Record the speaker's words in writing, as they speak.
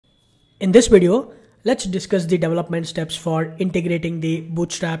In this video, let's discuss the development steps for integrating the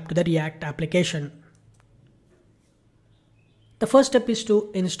Bootstrap to the React application. The first step is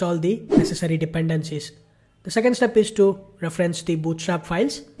to install the necessary dependencies. The second step is to reference the Bootstrap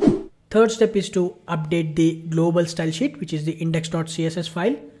files. Third step is to update the global style sheet, which is the index.css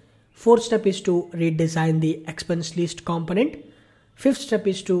file. Fourth step is to redesign the expense list component. Fifth step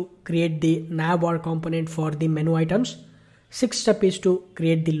is to create the navbar component for the menu items. Sixth step is to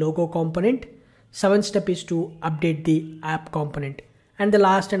create the logo component. Seventh step is to update the app component. And the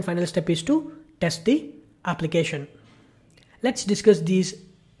last and final step is to test the application. Let's discuss these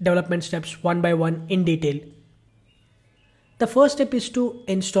development steps one by one in detail. The first step is to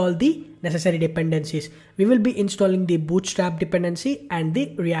install the necessary dependencies. We will be installing the Bootstrap dependency and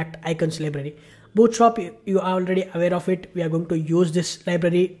the React icons library. Bootstrap, you are already aware of it. We are going to use this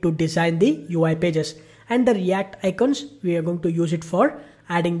library to design the UI pages. And the React icons, we are going to use it for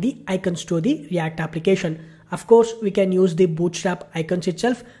adding the icons to the React application. Of course, we can use the Bootstrap icons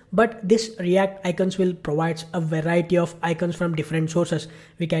itself, but this React icons will provide a variety of icons from different sources.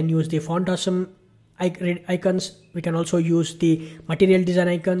 We can use the font awesome icons. We can also use the material design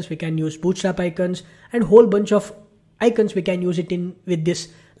icons. We can use Bootstrap icons and whole bunch of icons. We can use it in with this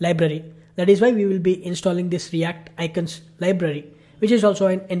library. That is why we will be installing this React icons library, which is also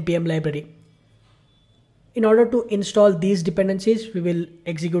an NPM library. In order to install these dependencies, we will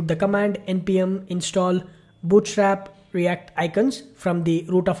execute the command npm install bootstrap react icons from the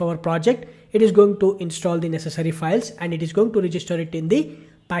root of our project. It is going to install the necessary files and it is going to register it in the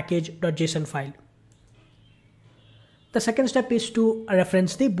package.json file. The second step is to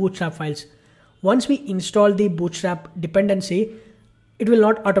reference the Bootstrap files. Once we install the Bootstrap dependency, it will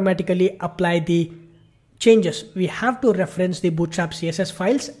not automatically apply the changes. We have to reference the Bootstrap CSS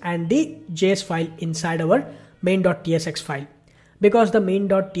files and the JS file inside our main.tsx file. Because the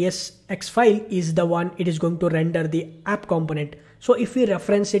main.tsx file is the one it is going to render the app component. So if we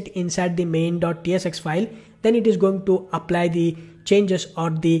reference it inside the main.tsx file, then it is going to apply the changes or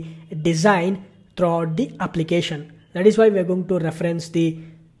the design throughout the application. That is why we are going to reference the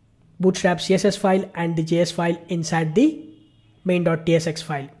Bootstrap CSS file and the JS file inside the main.tsx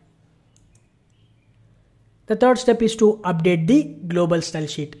file. The third step is to update the global style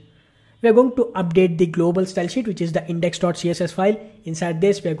sheet. We are going to update the global style sheet, which is the index.css file. Inside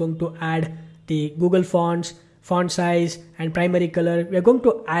this, we are going to add the Google fonts, font size, and primary color. We are going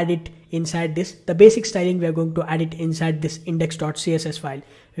to add it inside this. The basic styling, we are going to add it inside this index.css file.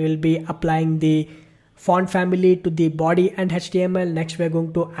 We will be applying the font family to the body and HTML. Next, we are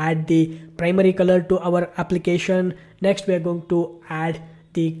going to add the primary color to our application. Next, we are going to add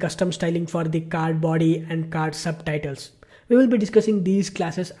the custom styling for the card body and card subtitles. We will be discussing these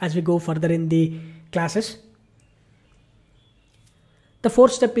classes as we go further in the classes. The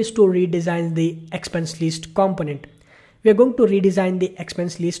fourth step is to redesign the expense list component. We are going to redesign the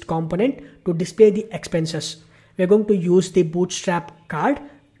expense list component to display the expenses. We are going to use the Bootstrap card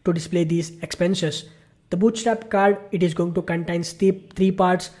to display these expenses. The Bootstrap card, it is going to contain three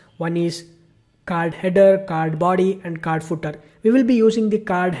parts. One is card header, card body, and card footer. We will be using the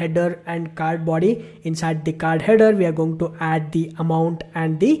card header and card body. Inside the card header, we are going to add the amount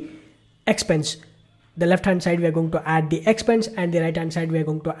and the expense. The left hand side, we are going to add the expense, and the right hand side, we are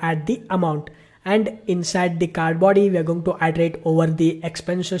going to add the amount. And inside the card body, we are going to iterate over the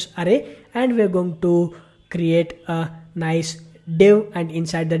expenses array, and we are going to create a nice div, and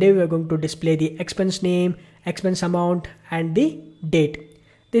inside the div, we are going to display the expense name, expense amount, and the date.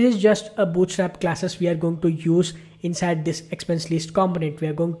 This is just a Bootstrap classes we are going to use inside this expense list component. We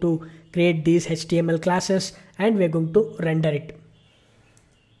are going to create these HTML classes and we are going to render it.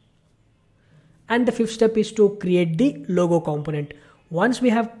 And the fifth step is to create the logo component. Once we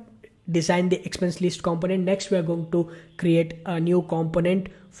have designed the expense list component, next we are going to create a new component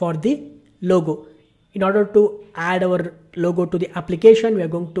for the logo. In order to add our logo to the application, we are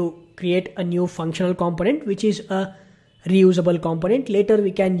going to create a new functional component, which is a reusable component. Later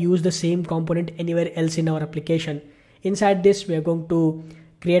we can use the same component anywhere else in our application. Inside this, we are going to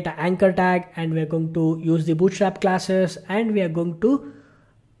create an anchor tag and we are going to use the Bootstrap classes and we are going to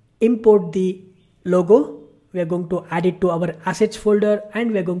import the logo. We are going to add it to our assets folder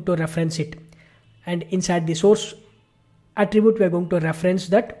and we are going to reference it. And inside the source attribute, we are going to reference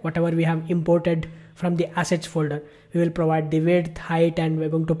that whatever we have imported from the assets folder. We will provide the width, height, and we're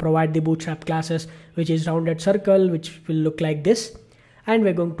going to provide the Bootstrap classes, which is rounded circle, which will look like this. And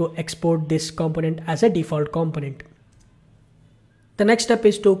we're going to export this component as a default component. The next step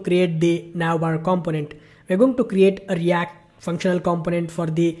is to create the navbar component. We're going to create a React functional component for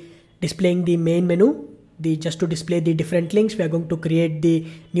the displaying the main menu just to display the different links, we are going to create the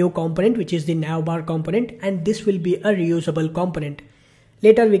new component, which is the navbar component, and this will be a reusable component.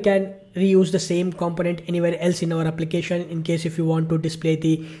 Later we can reuse the same component anywhere else in our application in case if you want to display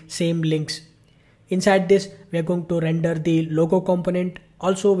the same links. Inside this, we are going to render the logo component.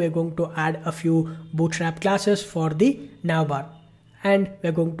 Also, we are going to add a few Bootstrap classes for the navbar. And we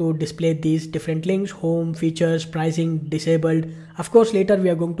are going to display these different links: home, features, pricing, disabled. Of course, later we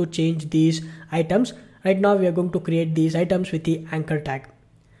are going to change these items. Right now, we are going to create these items with the anchor tag.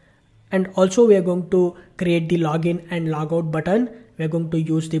 And also, we are going to create the login and logout button. We are going to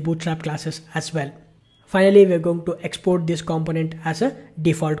use the Bootstrap classes as well. Finally, we are going to export this component as a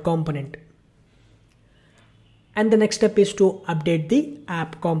default component. And the next step is to update the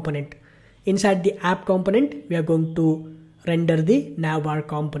app component. Inside the app component, we are going to render the navbar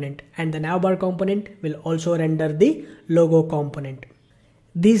component, and the navbar component will also render the logo component.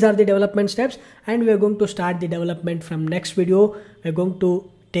 These are the development steps, and we are going to start the development from next video. We are going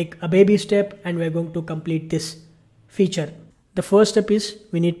to take a baby step and we are going to complete this feature. The first step is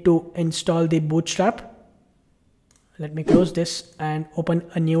we need to install the Bootstrap. Let me close this and open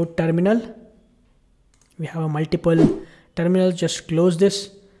a new terminal. We have a multiple terminals. Just close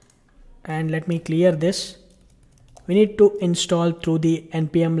this and let me clear this. We need to install through the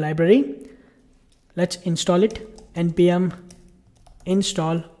npm library. Let's install it. Npm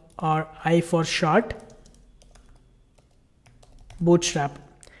install, or I for short, Bootstrap.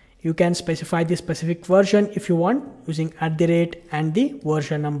 You can specify the specific version if you want using @ and the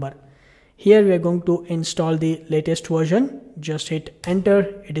version number. Here we are going to install the latest version. Just hit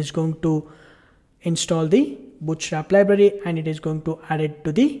enter. It is going to install the Bootstrap library and it is going to add it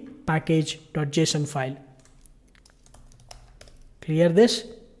to the package.json file. Clear this.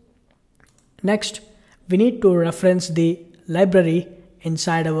 Next, we need to reference the library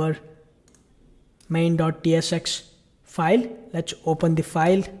inside our main.tsx file. Let's open the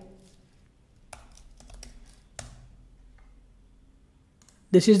file.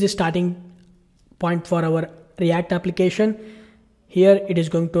 This is the starting point for our React application. Here it is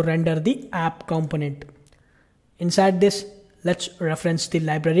going to render the app component. Inside this, let's reference the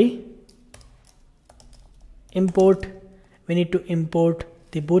library. Import. We need to import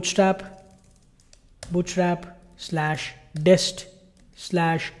the Bootstrap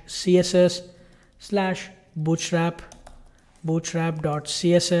 /dist/css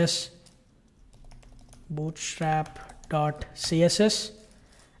bootstrap.css,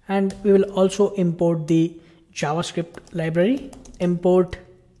 and we will also import the JavaScript library. Import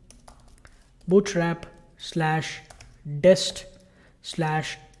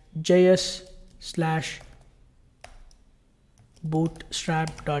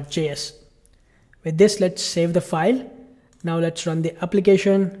bootstrap/dist/js/bootstrap.js. With this, let's save the file. Now let's run the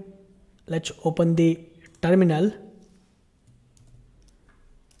application. Let's open the terminal.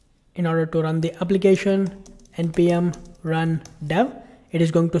 In order to run the application, npm run dev. It is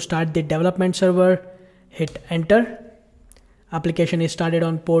going to start the development server. Hit enter. Application is started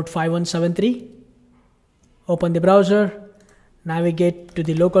on port 5173. Open the browser. Navigate to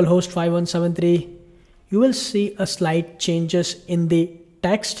the localhost 5173. You will see a slight changes in the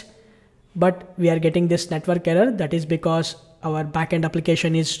text, but we are getting this network error. That is because our backend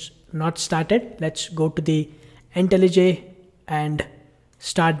application is not started. Let's go to the IntelliJ and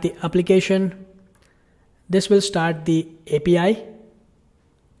start the application. This will start the API.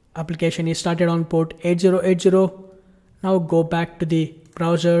 Application is started on port 8080. Now go back to the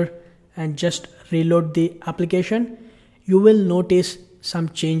browser and just reload the application. You will notice some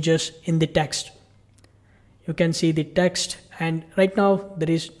changes in the text. You can see the text, and right now there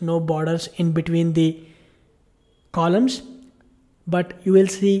is no borders in between the columns, but you will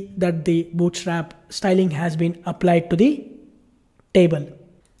see that the Bootstrap styling has been applied to the table.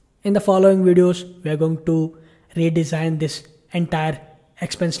 In the following videos, we are going to redesign this entire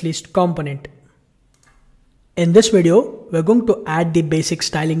expense list component. In this video, we are going to add the basic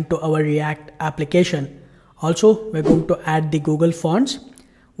styling to our React application. Also, we are going to add the Google fonts.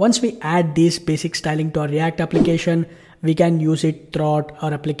 Once we add this basic styling to our React application, we can use it throughout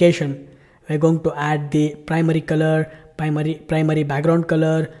our application. We're going to add the primary color, primary background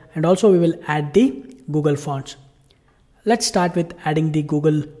color, and also we will add the Google fonts. Let's start with adding the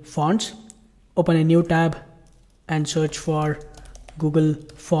Google fonts. Open a new tab and search for Google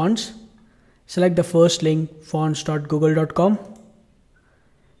fonts. Select the first link, fonts.google.com.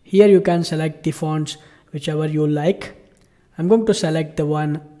 Here you can select the fonts whichever you like. I'm going to select the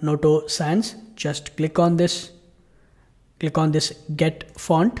one Noto Sans. Just click on this get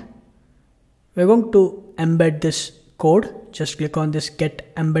font. We're going to embed this code. Just click on this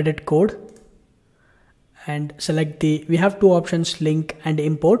get embedded code and select we have two options, link and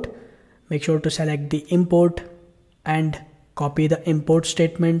import. Make sure to select the import and copy the import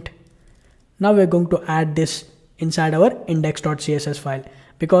statement. Now we're going to add this inside our index.css file,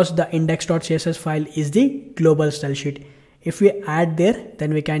 because the index.css file is the global style sheet. If we add there,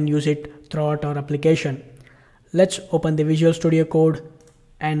 then we can use it throughout our application. Let's open the Visual Studio Code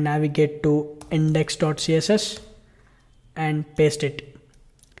and navigate to index.css and paste it.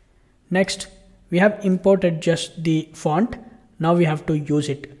 Next, we have imported just the font. Now we have to use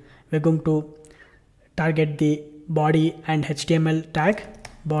it. We're going to target the body and HTML tag,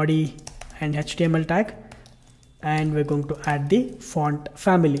 and we're going to add the font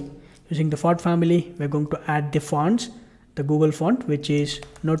family. Using the font family, we're going to add the fonts, the Google font, which is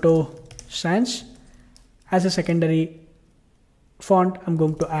Noto Sans. As a secondary font, I'm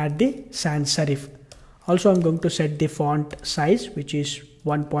going to add the sans serif. Also, I'm going to set the font size, which is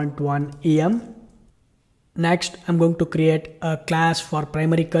 1.1 em. Next, I'm going to create a class for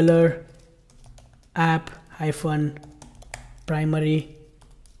primary color, app-primary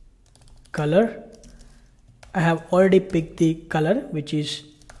color. I have already picked the color, which is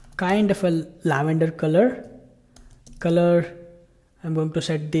kind of a lavender color. I'm going to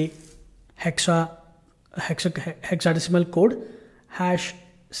set the hexadecimal code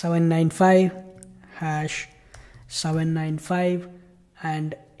 #795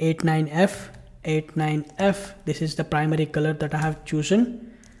 and 89F. This is the primary color that I have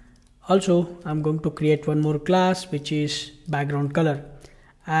chosen. Also, I'm going to create one more class, which is background color,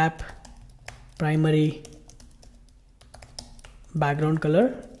 app primary background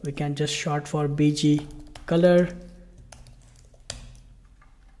color. We can just short for BG color.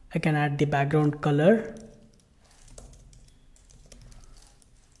 I can add the background color.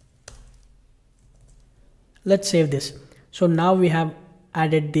 Let's save this. So now we have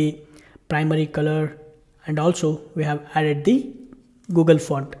added the primary color, and also we have added the Google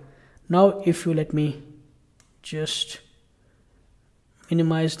font. Now if you let me just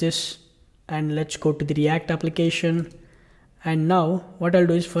minimize this, and let's go to the React application. And now what I'll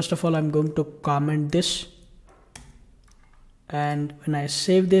do is, first of all, I'm going to comment this, and when I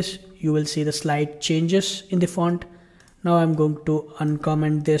save this, you will see the slight changes in the font. Now I'm going to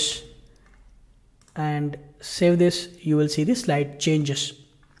uncomment this and save this. You will see the slight changes.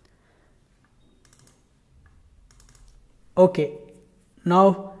 Okay,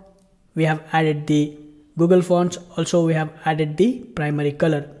 now we have added the Google fonts. Also, we have added the primary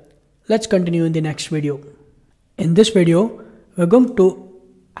color. Let's continue in the next video. In this video, we're going to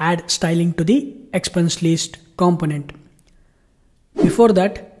add styling to the expense list component. Before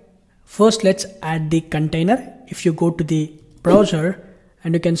that, first let's add the container. If you go to the browser,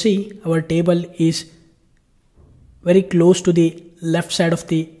 and you can see our table is very close to the left side of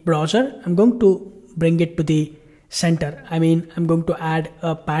the browser, I'm going to bring it to the center. I'm going to add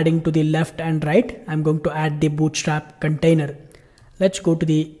a padding to the left and right. I'm going to add the bootstrap container. Let's go to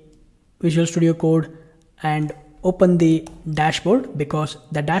the Visual Studio Code and open the dashboard, because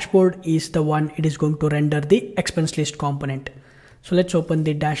the dashboard is the one it is going to render the expense list component. So let's open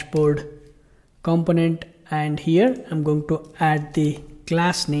the dashboard component, and here I'm going to add the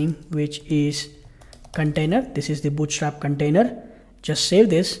class name, which is container. This is the bootstrap container. Just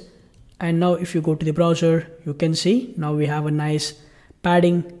save this, and now if you go to the browser, you can see now we have a nice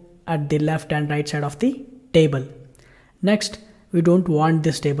padding at the left and right side of the table. Next, we don't want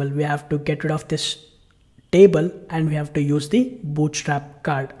this table. We have to get rid of this table, and we have to use the bootstrap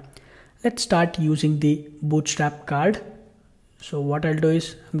card. Let's start using the bootstrap card. So what I'll do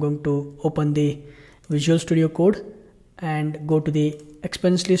is, I'm going to open the Visual Studio Code and go to the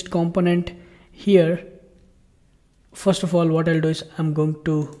expense list component. Here, first of all, what I'll do is, I'm going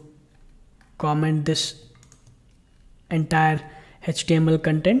to comment this entire HTML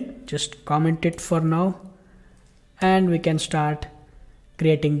content. Just comment it for now, and we can start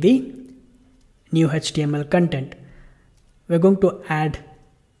creating the new HTML content. We're going to add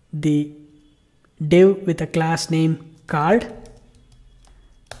the div with a class name card,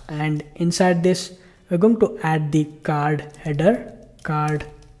 and inside this we're going to add the card header,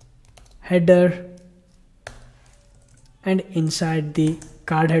 and inside the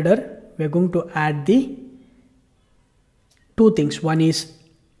card header we're going to add the two things. One is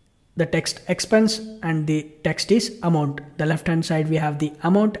the text expense, and the text is amount. The left hand side we have the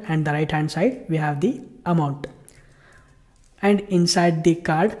amount, and the right hand side we have the amount. And inside the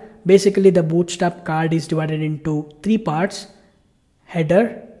card, basically the bootstrap card is divided into three parts: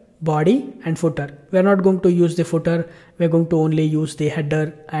 header, body, and footer. We are not going to use the footer. We are going to only use the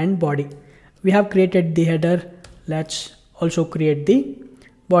header and body. We have created the header. Let's also create the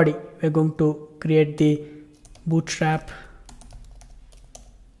body. We are going to create the bootstrap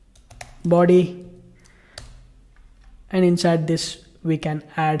body, and inside this we can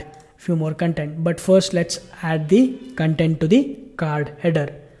add few more content. But first let's add the content to the card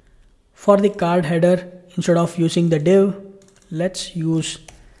header. For the card header, instead of using the div, let's use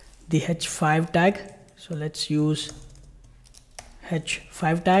the h5 tag. So let's use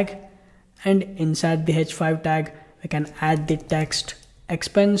h5 tag, and inside the h5 tag we can add the text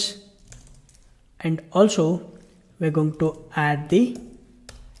expense, and also we're going to add the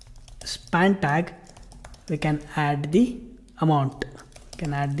span tag. We can add the amount.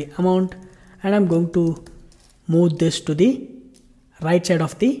 And I'm going to move this to the right side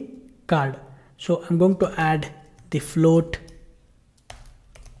of the card. So I'm going to add the float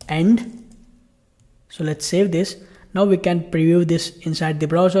end. So let's save this. Now we can preview this inside the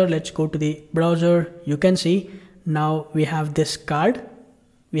browser. Let's go to the browser. You can see now we have this card,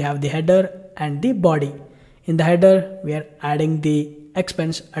 we have the header and the body. In the header we are adding the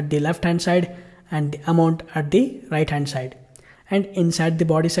expense at the left hand side and the amount at the right hand side, and inside the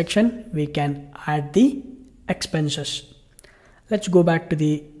body section we can add the expenses. Let's go back to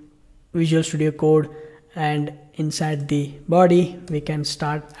the Visual Studio Code, and inside the body we can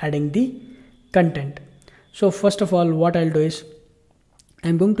start adding the content. So first of all, what I'll do is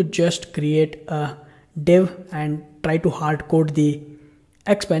I'm going to just create a div and try to hard code the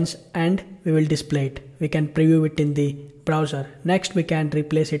expense, and we will display it. We can preview it in the browser. Next we can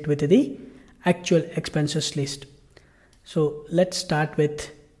replace it with the actual expenses list. So let's start with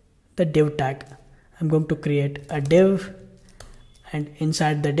the div tag. I'm going to create a div, and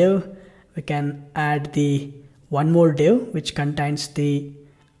inside the div we can add the one more div which contains the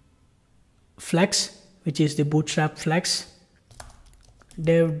flex, which is the bootstrap flex,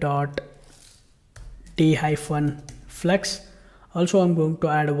 div.d-flex. Also I'm going to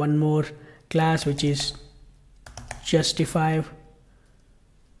add one more class which is justify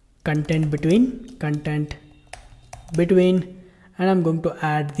content between, and I'm going to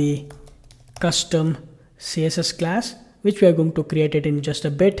add the custom CSS class which we are going to create it in just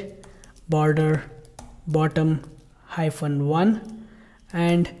a bit, border bottom -1,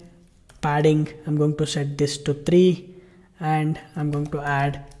 and padding I'm going to set this to 3, and I'm going to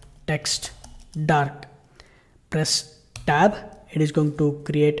add text dark. Press tab, it is going to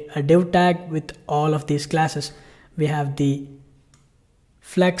create a div tag with all of these classes. We have the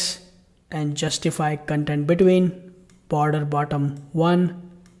flex and justify content between, border bottom 1,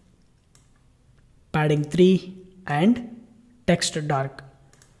 padding 3, and text dark.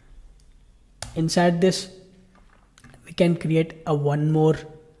 Inside this we can create a one more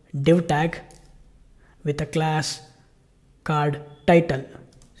div tag with a class card title,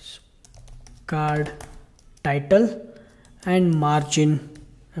 and margin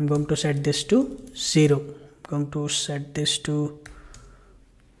I'm going to set this to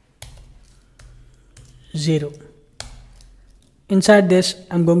 0. Inside this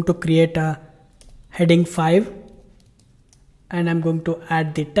I'm going to create a heading 5, and I'm going to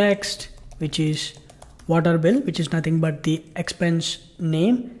add the text which is water bill, which is nothing but the expense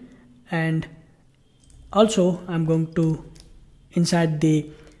name, and also I'm going to, inside the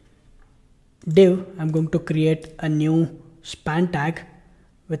div I'm going to create a new span tag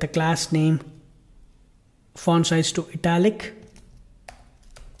with a class name font size to italic,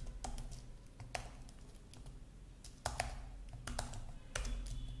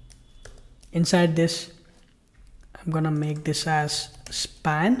 inside this I'm gonna make this as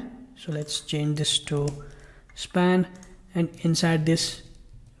span, so let's change this to span, and inside this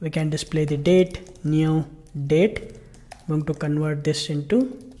we can display the date, new date. I'm going to convert this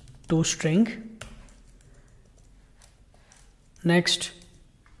into toString. Next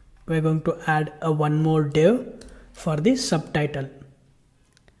we're going to add a one more div for the subtitle,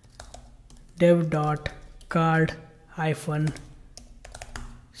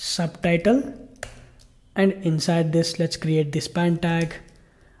 div.card-subtitle, and inside this let's create the span tag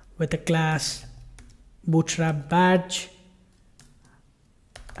with a class bootstrap badge,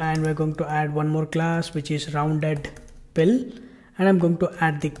 and we're going to add one more class which is rounded pill, and I'm going to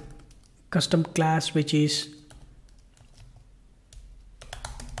add the custom class which is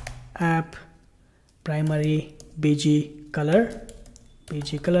app primary bg color,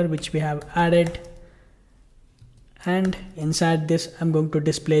 which we have added, and inside this I'm going to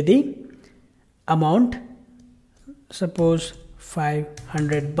display the amount, suppose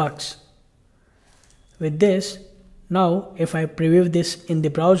 $500. With this, now if I preview this in the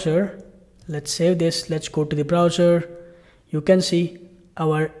browser, let's save this, let's go to the browser. You can see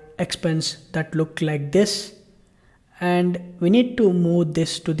our expense that look like this, and we need to move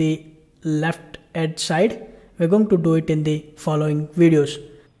this to the left edge side. We're going to do it in the following videos.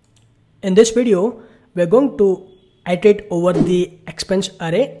 In this video, we're going to iterate over the expense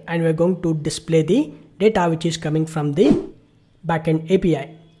array and we're going to display the data which is coming from the backend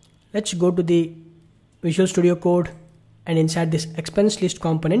API. Let's go to the Visual Studio Code and inside this expense list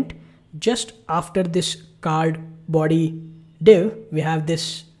component, just after this card body div, we have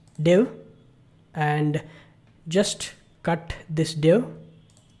this div, and just cut this div.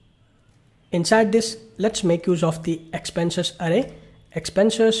 Inside this, let's make use of the expenses array,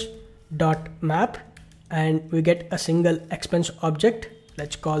 expenses.map, and we get a single expense object.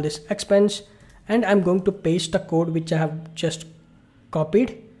 Let's call this expense, and I'm going to paste the code which I have just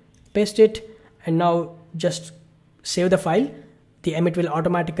copied, paste it, and now just save the file. The Emmet will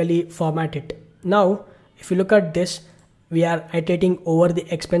automatically format it. Now, if you look at this, we are iterating over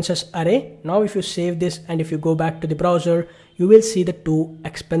the expenses array. Now, if you save this and if you go back to the browser, you will see the two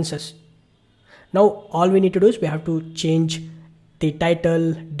expenses. Now, all we need to do is we have to change the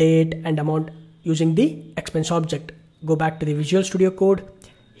title, date, and amount using the expense object. Go back to the Visual Studio Code.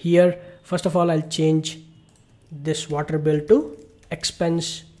 Here, first of all, I'll change this water bill to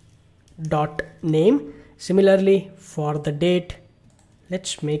expense.name. Similarly, for the date,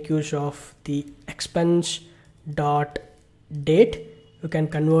 let's make use of the expense.date. You can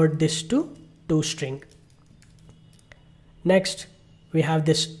convert this to toString. Next, we have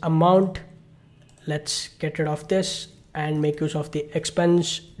this amount. Let's get rid of this and make use of the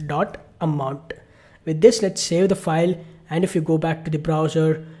expense.amount. With this, let's save the file, and if you go back to the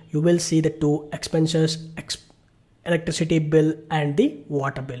browser, you will see the two expenses, electricity bill and the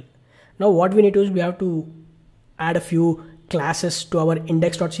water bill. Now what we need to do is we have to add a few classes to our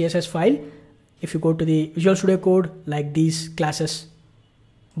index.css file. If you go to the Visual Studio Code, like these classes,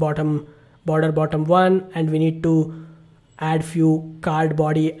 border bottom one, and we need to add few card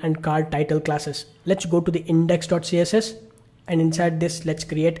body and card title classes. Let's go to the index.css, and inside this, let's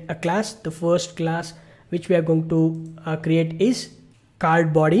create a class. The first class which we are going to create is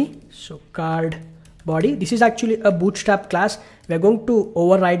card body. So card body, this is actually a bootstrap class. We are going to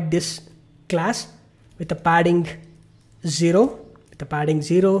override this class with a padding 0.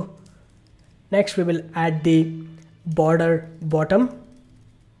 Next, we will add the border bottom,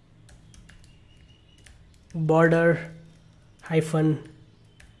 border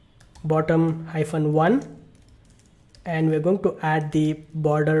bottom 1, and we're going to add the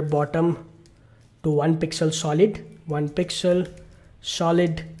border bottom to 1 pixel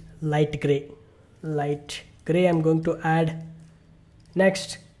solid light gray. I'm going to add.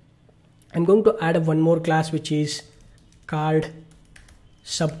 Next, I'm going to add one more class which is card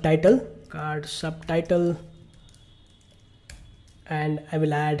subtitle, and I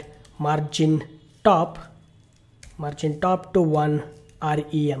will add margin top to 1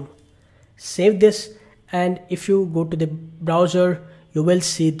 rem. Save this, and if you go to the browser, you will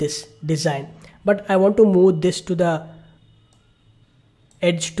see this design, but I want to move this to the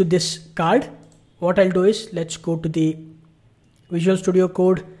edge to this card. What I'll do is, let's go to the Visual Studio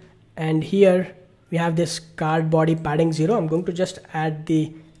Code, and here we have this card body padding 0. I'm going to just add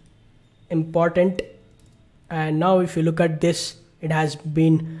the important, and now if you look at this, it has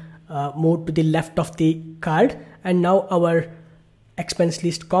been moved to the left of the card, and now our expense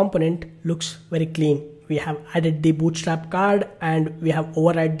list component looks very clean. We have added the bootstrap card, and we have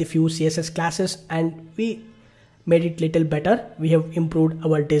override the few CSS classes, and we made it little better. We have improved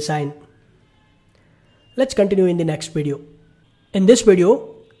our design. Let's continue in the next video. In this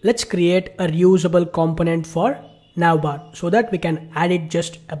video, let's create a reusable component for navbar so that we can add it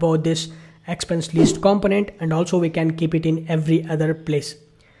just above this expense list component, and also we can keep it in every other place.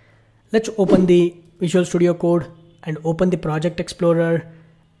 Let's open the Visual Studio Code and open the Project Explorer,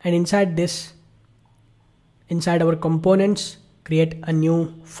 and inside this, inside our components, create a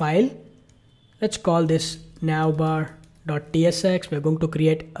new file. Let's call this navbar.tsx. We're going to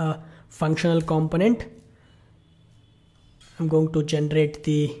create a functional component. I'm going to generate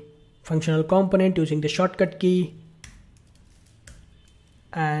the functional component using the shortcut key,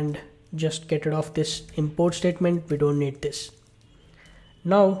 and just get rid of this import statement. We don't need this.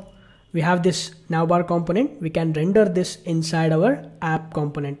 Now we have this navbar component. We can render this inside our app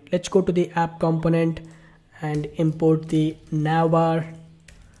component. Let's go to the app component and import the navbar.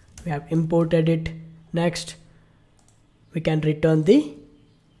 We have imported it. Next, we can return the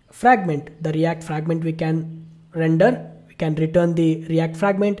fragment, the React fragment we can render. We can return the React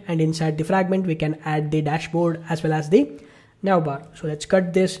fragment, and inside the fragment we can add the dashboard as well as the navbar. So let's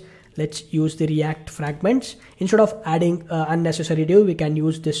cut this. Let's use the React fragments. Instead of adding unnecessary div, we can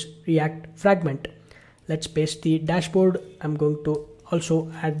use this React fragment. Let's paste the dashboard. I'm going to also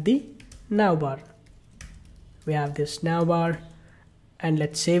add the navbar. We have this navbar, and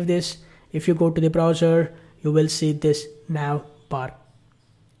let's save this. If you go to the browser, you will see this navbar.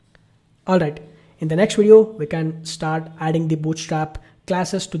 Alright, in the next video, we can start adding the Bootstrap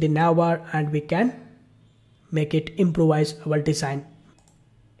classes to the navbar and we can make it improvise our design.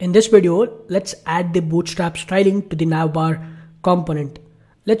 In this video, let's add the Bootstrap styling to the navbar component.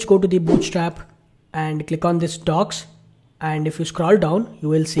 Let's go to the Bootstrap and click on this docs, and if you scroll down, you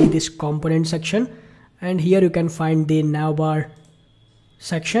will see this component section, and here you can find the navbar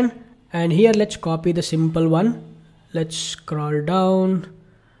section, and here let's copy the simple one. Let's scroll down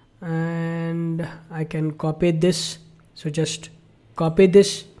and I can copy this. So just copy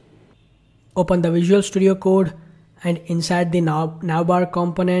this, open the Visual Studio Code, and inside the navbar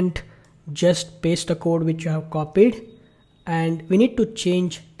component just paste the code which you have copied, and we need to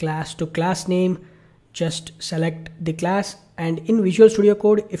change class to class name. Just select the class, and in Visual Studio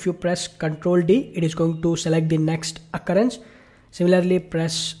Code, if you press Ctrl D, it is going to select the next occurrence. Similarly,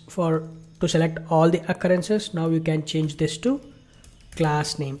 press to select all the occurrences. Now you can change this to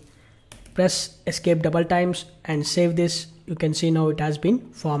class name. Press escape double times and save this. You can see now it has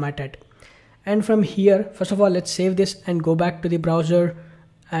been formatted. And from here, first of all, let's save this and go back to the browser,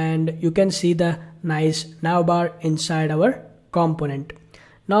 and you can see the nice navbar inside our component.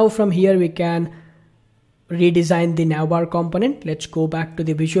 Now from here we can redesign the navbar component. Let's go back to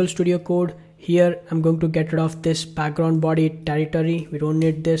the Visual Studio Code. Here I'm going to get rid of this background body territory. We don't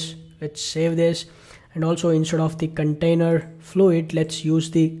need this. Let's save this, and also instead of the container fluid, let's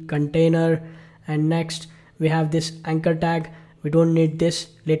use the container. And next we have this anchor tag. We don't need this.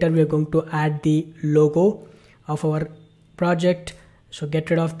 Later we are going to add the logo of our project, so get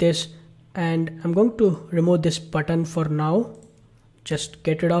rid of this, and I'm going to remove this button for now. Just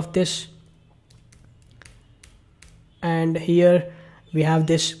get rid of this. And here we have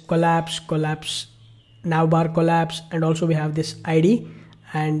this collapse navbar collapse, and also we have this ID,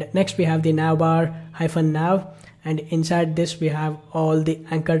 and next we have the navbar -nav, and inside this we have all the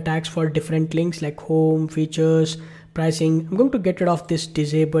anchor tags for different links like home, features, pricing. I'm going to get rid of this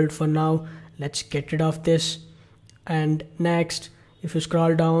disabled for now. Let's get rid of this. And next, if you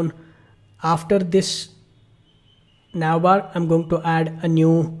scroll down, after this navbar, I'm going to add a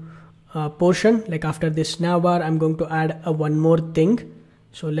new portion. Like after this navbar, I'm going to add one more thing.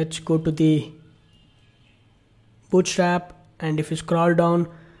 So let's go to the Bootstrap, and if you scroll down,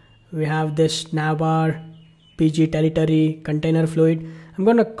 we have this navbar, PG territory, container fluid. I'm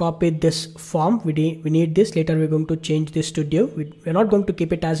going to copy this form. We need this. Later we're going to change this to div. We're not going to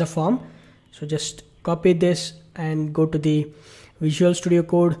keep it as a form. So just copy this and go to the Visual Studio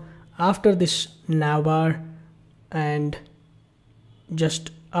Code after this navbar, and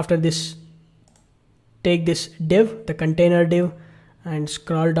just after this take this div, the container div, and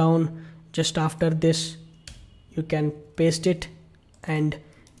scroll down. Just after this you can paste it and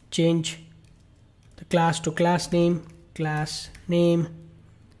change the class to class name,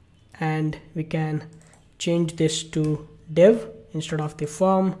 and we can change this to div instead of the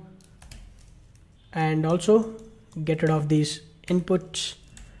form, and also get rid of these inputs,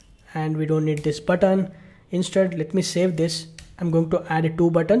 and we don't need this button. Instead, let me save this. I'm going to add two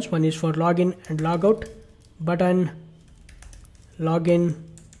buttons. One is for login and logout button, login,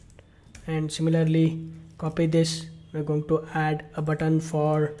 and similarly copy this. We're going to add a button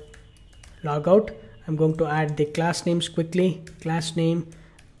for logout. I'm going to add the class names quickly. Class name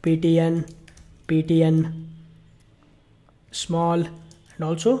ptn small, and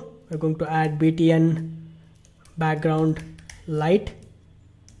also we're going to add btn background light.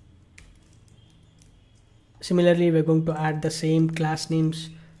 Similarly, we're going to add the same class names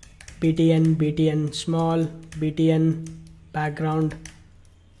btn small, btn background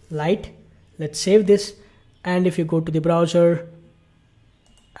light. Let's save this, and if you go to the browser,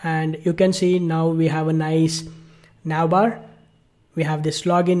 and you can see now we have a nice navbar. We have this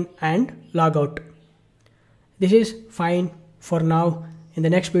login and logout. This is fine for now. In the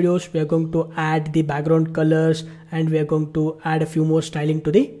next videos, we are going to add the background colors, and we are going to add a few more styling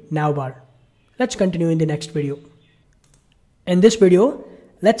to the navbar. Let's continue in the next video. In this video,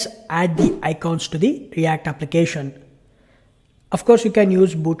 let's add the icons to the React application. Of course, you can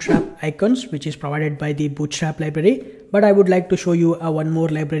use Bootstrap icons, which is provided by the Bootstrap library, but I would like to show you one more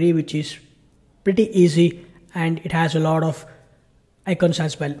library which is pretty easy, and it has a lot of icons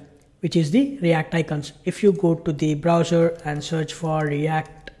as well, which is the React icons. If you go to the browser and search for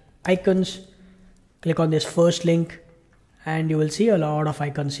React icons, click on this first link, and you will see a lot of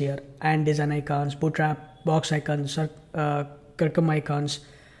icons here, and design icons, Bootstrap, box icons, curriculum icons,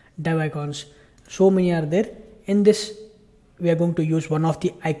 dev icons. So many are there. In this, we are going to use one of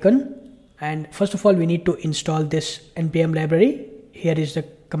the icon And first of all, we need to install this npm library. Here is the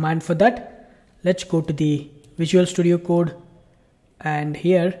command for that. Let's go to the Visual Studio Code, and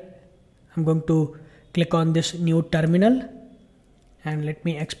here I'm going to click on this new terminal, and let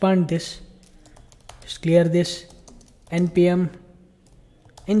me expand this. Just clear this, npm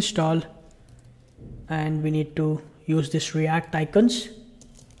install, and we need to use this react icons.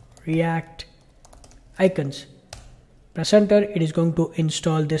 Press enter. It is going to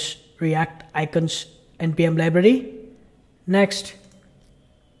install this react icons npm library. Next,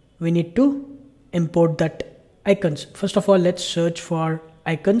 we need to import that icons. First of all, let's search for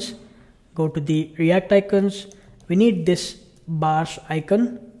icons. Go to the react icons. We need this bars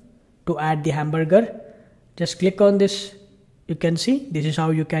icon to add the hamburger. Just click on this. You can see this is how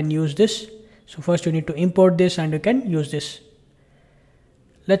you can use this. So first you need to import this and you can use this.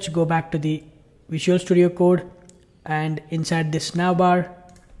 Let's go back to the Visual Studio Code, and inside this navbar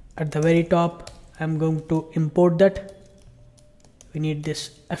at the very top, I'm going to import that. We need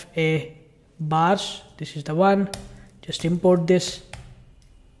this fa bars. This is the one. Just import this.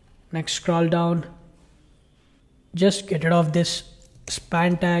 Next, scroll down. Just get rid of this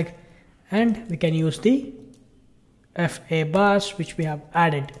span tag, and we can use the fa bars which we have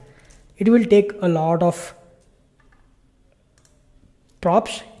added. It will take a lot of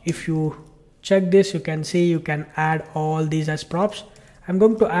props. If you check this, you can see you can add all these as props. I'm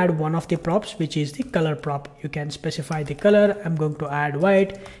going to add one of the props, which is the color prop. You can specify the color. I'm going to add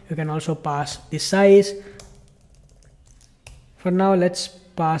white. You can also pass the size. For now, let's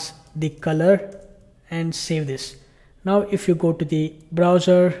pass the color and save this. Now if you go to the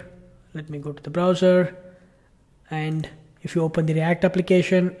browser, let me go to the browser, and if you open the React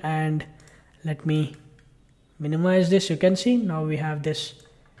application, and let me minimize this, you can see now we have this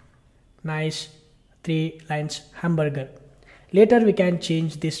nice 3 lines hamburger. Later we can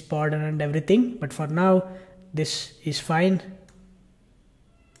change this border and everything, but for now this is fine.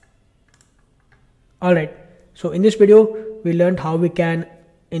 Alright, so in this video we learned how we can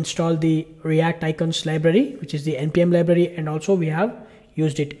install the React icons library, which is the npm library, and also we have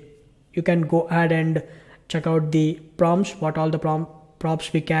used it. You can go ahead and check out the prompts, what all the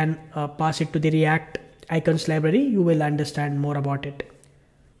prompts we can pass it to the React icons library. You will understand more about it.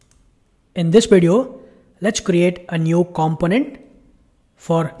 In this video, let's create a new component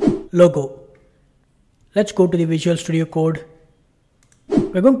for logo. Let's go to the Visual Studio Code.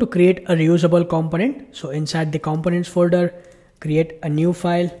 We're going to create a reusable component. So inside the components folder, create a new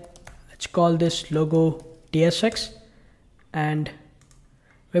file. Let's call this logo tsx, and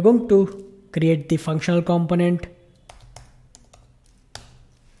we're going to create the functional component.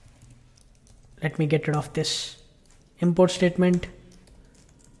 Let me get rid of this import statement,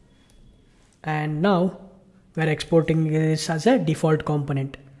 and now we're exporting this as a default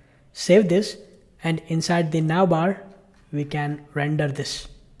component. Save this, and inside the navbar we can render this.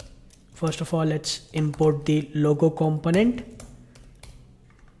 First of all, let's import the logo component,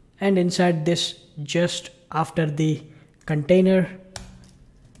 and inside this, just after the container,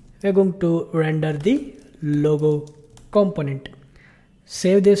 we're going to render the logo component.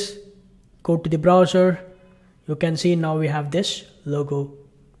 Save this, go to the browser. You can see now we have this logo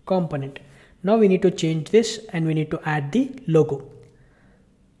component. Now we need to change this, and we need to add the logo.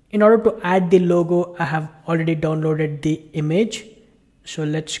 In order to add the logo, I have already downloaded the image. So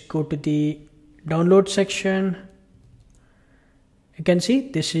let's go to the download section. You can see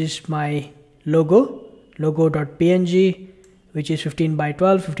this is my logo.png, which is 15 by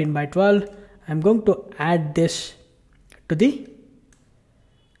 12. I'm going to add this to the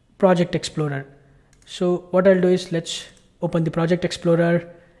Project Explorer. So what I'll do is, let's open the Project Explorer.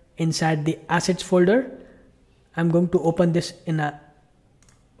 Inside the assets folder, I'm going to open this in a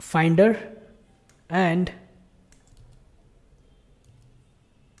Finder, and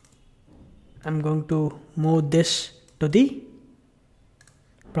I'm going to move this to the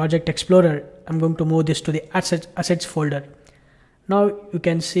Project Explorer. I'm going to move this to the assets folder. Now you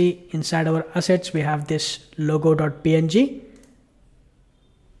can see inside our assets we have this logo.png.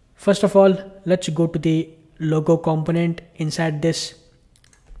 First of all, let's go to the logo component. Inside this,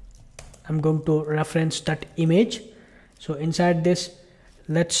 I'm going to reference that image. So inside this,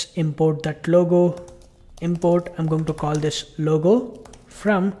 let's import that logo. Import, I'm going to call this logo.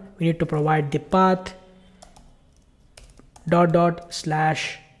 From, we need to provide the path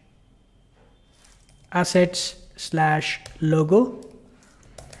 /assets/logo,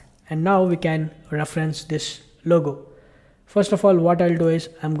 and now we can reference this logo. First of all, what I'll do is,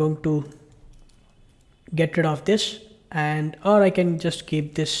 I'm going to get rid of this, or I can just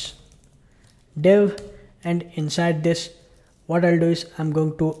keep this div, and inside this, what I'll do is I'm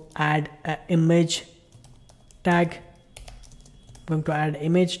going to add an image tag.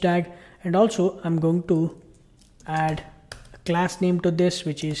 And also I'm going to add a class name to this,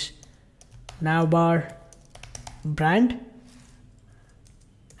 which is navbar brand,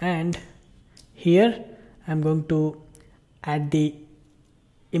 and here I'm going to add the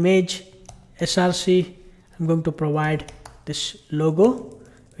image src. I'm going to provide this logo.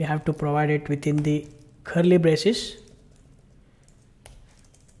 We have to provide it within the curly braces.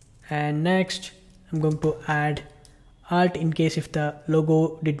 And next I'm going to add alt in case if the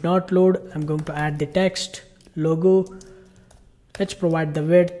logo did not load. I'm going to add the text logo. Let's provide the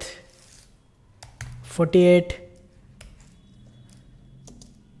width 48.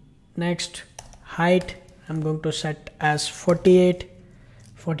 Next, height I'm going to set as 48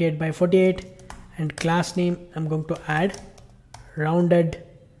 by 48, and class name I'm going to add rounded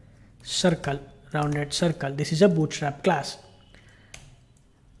circle. This is a bootstrap class.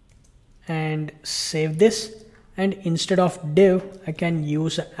 And save this, and instead of div I can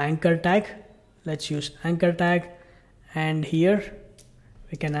use an anchor tag. Let's use anchor tag, and here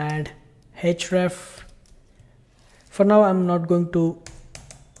we can add href. For now I'm not going to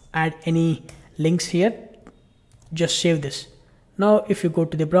add any links here, just save this. Now if you go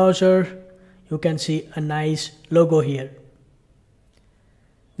to the browser, you can see a nice logo here.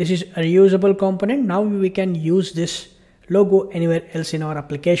 This is a reusable component. Now we can use this logo anywhere else in our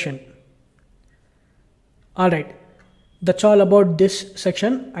application. Alright, that's all about this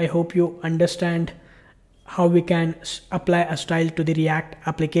section. I hope you understand how we can apply a style to the React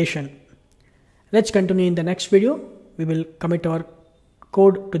application. Let's continue in the next video. We will commit our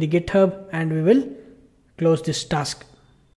code to the GitHub and we will close this task.